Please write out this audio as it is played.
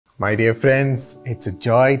My dear friends, it's a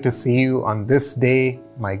joy to see you on this day,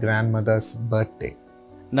 my grandmother's birthday.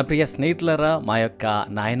 నా ప్రియ స్నేహితులారా, మా యొక్క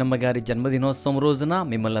నాయనమ్మ గారి జన్మదినోత్సవం రోజున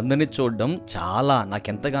మిమ్మల్ని అందరినీ చూడడం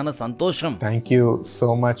నాకెంతగానో సంతోషం. Thank you so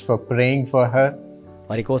much for praying for her.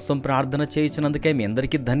 వారి కోసం ప్రార్థన చేయించినందుకే మీ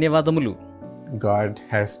అందరికీ ధన్యవాదములు. God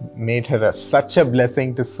has made her such a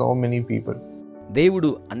blessing to so many people.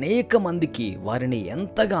 దేవుడు అనేక మందికి వారిని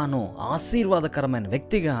ఎంతగానో ఆశీర్వాదకరమైన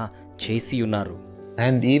వ్యక్తిగా చేసి ఉన్నారు.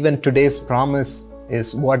 And even today's promise is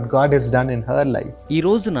what God has done in her life. ఈ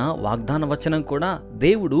రోజున వాగ్దాన వచనం కూడా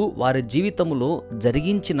దేవుడు వారి జీవితములో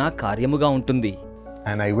జరిగించిన కార్యముగా ఉంటుంది.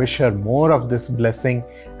 And I wish her more of this blessing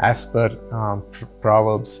as per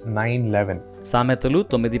Proverbs 9:11. సామెతలు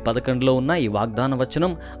 9:11లో ఉన్న ఈ వాగ్దాన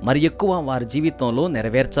వచనం మరి ఎక్కువ వారి జీవితంలో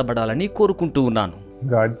నెరవేర్చబడాలని కోరుకుంటూ ఉన్నాను.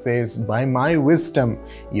 God says, by my wisdom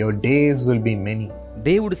your days will be many.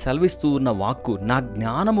 దేవుడు సెలవిస్తూ ఉన్న వాక్కు, నా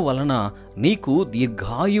జ్ఞానము వలన నీకు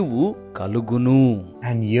దీర్ఘాయువు కలుగును.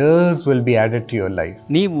 And years will be added to your life.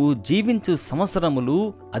 నీవు జీవించు సంవత్సరములు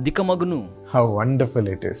అధికమగును. How wonderful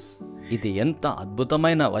it is. ఇది ఎంత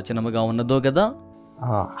అద్భుతమైన వచనముగా ఉన్నదో గదా.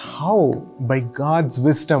 How by God's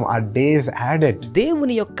wisdom are days added?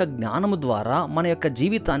 దేవుని యొక్క జ్ఞానము ద్వారా మన యొక్క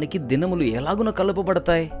జీవితానికి దినములు ఎలాగున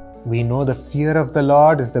కలుపబడతాయి. We know the fear of the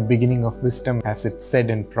Lord is the beginning of wisdom, as it said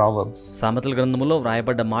in Proverbs. సామెతల గ్రంథములో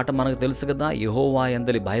వ్రాయబడ్డ మాట మనకు తెలుసు కదా, యెహోవా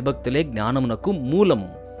యందలి భయభక్తులే జ్ఞానమునకు మూలము.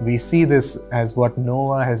 We see this as what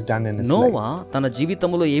Noah has done in his life. Noah తన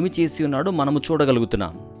జీవితంలో ఏమి చేసి ఉన్నాడో మనము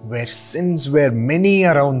చూడగలుగుతున్నాం. Where sins were many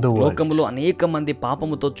around the world. లోకములో అనేక మంది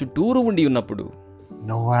పాపముతో చుట్టూరు ఉండి ఉన్నప్పుడు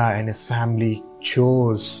Noah and his family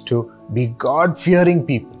chose to be God-fearing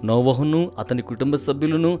people. నోవహును అతని కుటుంబ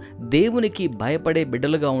సభ్యులను దేవునికి భయపడే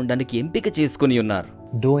బిడ్డలుగా ఉండడానికి ఎంపిక చేసుకొని ఉన్నారు.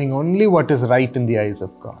 Doing only what is right in the eyes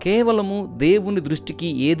of God. కేవలము దేవుని దృష్టికి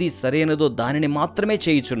ఏది సరైనదో దానిని మాత్రమే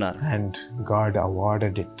చేయుచున్నారు. And God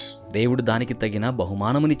awarded it. దేవుడు దానికి తగిన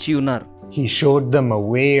బహుమానమునిచ్చి ఉన్నారు. He showed them a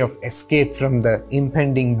way of escape from the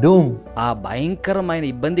impending doom. ఆ భయంకరమైన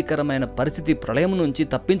ఇబ్బందికరమైన పరిస్థితి ప్రళయం నుంచి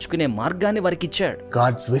తప్పించుకునే మార్గాన్ని వారికి ఇచ్చాడు.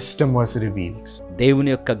 God's wisdom was revealed.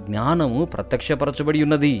 దేవుని యొక్క జ్ఞానము ప్రత్యక్షపరచబడి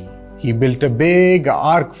ఉన్నది. He built a big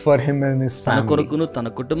ark for him and his తన family. కొరకును తన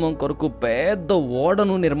కుటుంబం కొరకు పెద్ద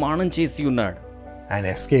ఓడను నిర్మాణం చేసి ఉన్నాడు. And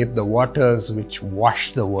escaped the waters which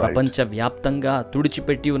washed the world. ప్రపంచ వ్యాప్తంగా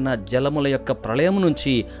తుడిచిపెట్టి ఉన్న జలముల యొక్క ప్రళయం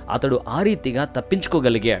నుంచి అతడు ఆ రీతిగా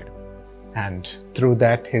తప్పించుకోగలిగాడు. And through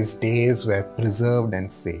that his days were preserved and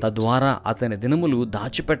saved. తద్వారా అతని దినములు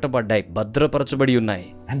దాచిపెట్టబడ్డాయి, భద్రపరచబడి ఉన్నాయి.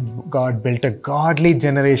 And God built a godly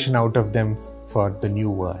generation out of them for the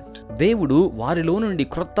new world. దేవుడు వారిలో నుండి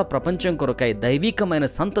క్రొత్త ప్రపంచం కొరకై దైవికమైన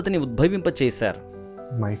సంతతిని ఉద్భవింపచేశారు.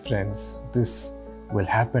 My friends, this will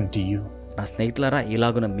happen to you. నా స్నేహితులారా,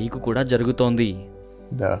 ఇలాగున మీకు కూడా జరుగుతోంది.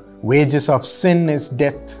 The wages of sin is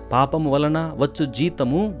death. పాపము వలన వచ్చు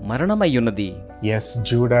జీతము మరణమయ్యున్నది. Yes,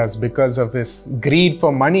 Judas, because of his greed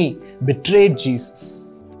for money, betrayed Jesus.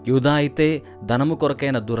 యూదా అయితే ధనము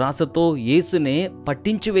కొరకైన దురాశతో యేసునే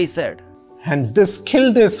పట్టించి వేశాడు. And this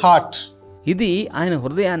killed his heart. ఇది ఆయన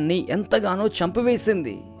హృదయాన్ని ఎంతగానో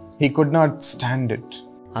చంపివేసింది. He could not stand it.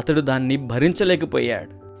 అతడు దాన్ని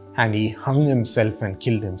భరించలేకపోయాడు. And he hung himself and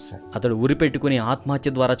killed himself. అతడు ఉరిపెట్టుకుని ఆత్మహత్య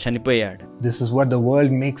ద్వారా చనిపోయాడు. This is what the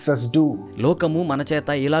world makes us do. లోకము మన చేత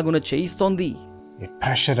ఇలాగున చేయిస్తోంది. It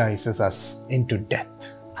pressurizes us into death.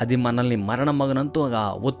 అది మనల్ని మరణమగనంతోగా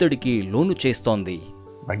ఒత్తిడికి లోను చేస్తోంది.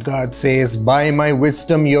 But God says, by my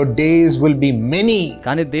wisdom your days will be many.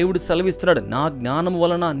 కానీ దేవుడు సెలవిస్తున్నాడు, నా జ్ఞానము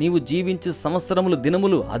వలన నీవు జీవించు సంవత్సరములు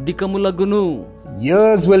దినములు అధికములగును.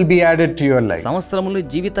 Years will be added to your life. సంవత్సరములు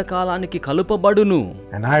జీవిత కాలానికి కలుపబడును.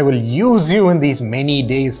 And I will use you in these many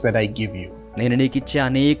days that I give you. నేను నీకిచ్చే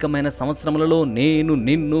అనేకమైన సంవత్సరములలో నేను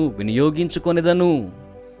నిన్ను వినియోగించుకొనిదను.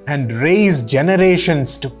 And raise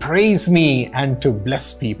generations to praise me and to bless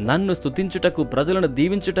people. నన్ను స్తుతించుటకు, ప్రజలను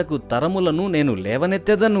దీవించుటకు తరములను నేను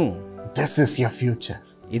లేవనెత్తెదను. This is your future.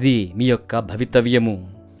 ఇది మీ యొక్క భవితవ్యము.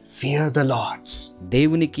 Fear the Lord.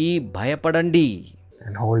 దేవునికి భయపడండి.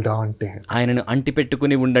 And hold on to him. ఆయనను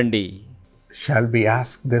అంటిపెట్టుకుని ఉండండి. Shall we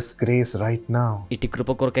ask this grace right now? ఇటు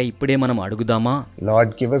కృప కొరకై ఇప్పుడే మనం అడుగుదామా? Lord,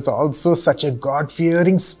 give us also such a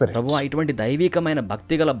God-fearing spirit. ప్రభువా, ఇటువంటి దైవికమైన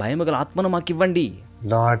భక్తిగల భయముగల ఆత్మను మాకివ్వండి.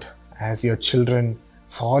 Lord, as your children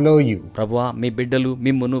follow you, ప్రభువా, మీ బిడ్డలు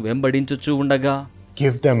మిమ్మును వెంబడించుచూ ఉండగా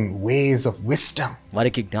give them ways of wisdom,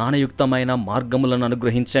 వారికి జ్ఞానయుక్తమైన మార్గములను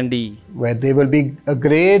అనుగ్రహించండి. where they will be a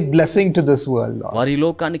great blessing to this world, Lord. వారి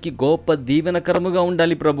లోకానికి గొప్ప దీవెనకరముగా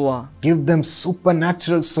ఉండాలి ప్రభువా. Give them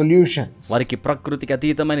supernatural solutions. వారికి ప్రకృతికి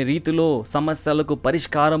అతీతమైన రీతిలో సమస్యలకు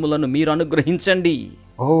పరిష్కారములను మీరు అనుగ్రహించండి.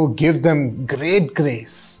 Oh, give them great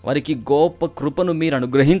grace. వారికి గొప్ప కృపను మీరు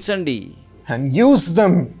అనుగ్రహించండి. And use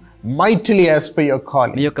them mightily as per your me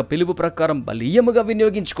calling. యొక్క పిలుపు ప్రకారం బలీయముగా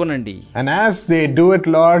వినియోగించుకోనండి. And as they do it,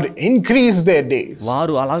 Lord, increase their days.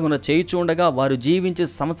 వారు అలాగున చేయుచు ఉండగా వారు జీవించే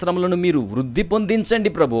సంవత్సరములను మీరు వృద్ధి పొందించండి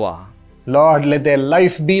ప్రభువా. Lord, let their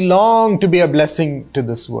life be long to be a blessing to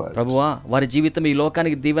this world. ప్రభువా, వారి జీవితం ఈ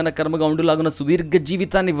లోకానికి దీవెనకరముగా ఉండులాగున సుదీర్ఘ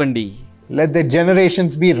జీవితాన్ని ఇవ్వండి. Let their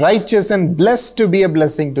generations be righteous and blessed to be a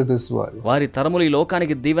blessing to this world. వారి తరములు ఈ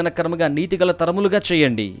లోకానికి దీవెనకరముగా నీతిగల తరములుగా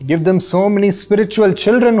చేయండి. Give them so many spiritual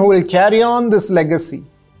children who will carry on this legacy.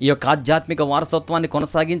 ఈ యొక్క ఆధ్యాత్మిక వారసత్వాన్ని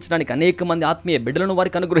కొనసాగించడానికి అనేక మంది ఆత్మీయ బిడ్డలను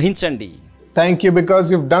వారికి అనుగ్రహించండి. Thank you because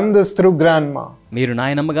you've done this through grandma. మీరు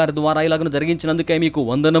నాయనమ్మ గారి ద్వారా ఇలాగను జరిగించినందుకే మీకు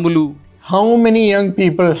వందనములు. How many young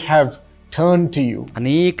people have turned to you?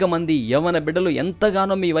 అనేక మంది యవ్వన బిడ్డలు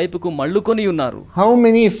ఎంతగానో మీ వైపుకు మళ్ళుకొని ఉన్నారు. How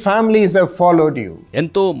many families have followed you?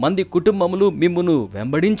 ఎంతో మంది కుటుంబములు మిమ్మును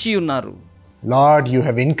వెంబడించి ఉన్నారు. Lord, you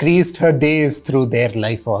have increased her days through their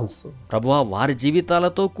life also. ప్రభువా, వారి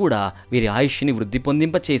జీవితాలతో కూడా వీరి ఆయుష్ని వృద్ధి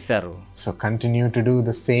పొందింప చేశారు. So continue to do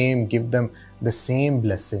the same, give them the same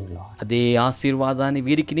blessing, Lord. అదే ఆశీర్వాదాన్ని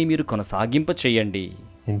వీరికి మీరు కొనసాగింప చేయండి.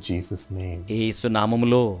 In Jesus' name. యేసు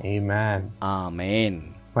నామములో Amen. Amen.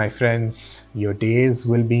 My friends, your days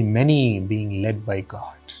will be many being led by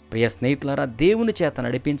God. ప్రియ స్నేహితులారా, దేవుని చేత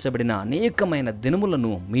నడిపించబడిన అనేకమైన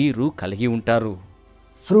దినములను మీరు కలిగి ఉంటారు.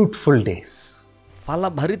 Fruitful days.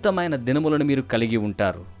 ఫలభరితమైన దినములను మీరు కలిగి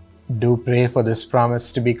ఉంటారు. Do pray for this promise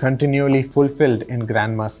to be continually fulfilled in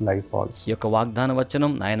grandma's life also. ఈ యొక్క వాగ్దాన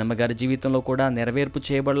వచనం నాయనమ్మ గారి జీవితంలో కూడా నెరవేర్పు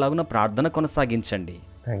చేయబడలాగున ప్రార్థన కొనసాగించండి.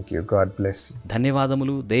 Thank you. God bless you.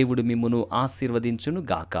 ధన్యవాదములు. దేవుడు మిమ్మును ఆశీర్వదించును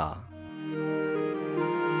గాక.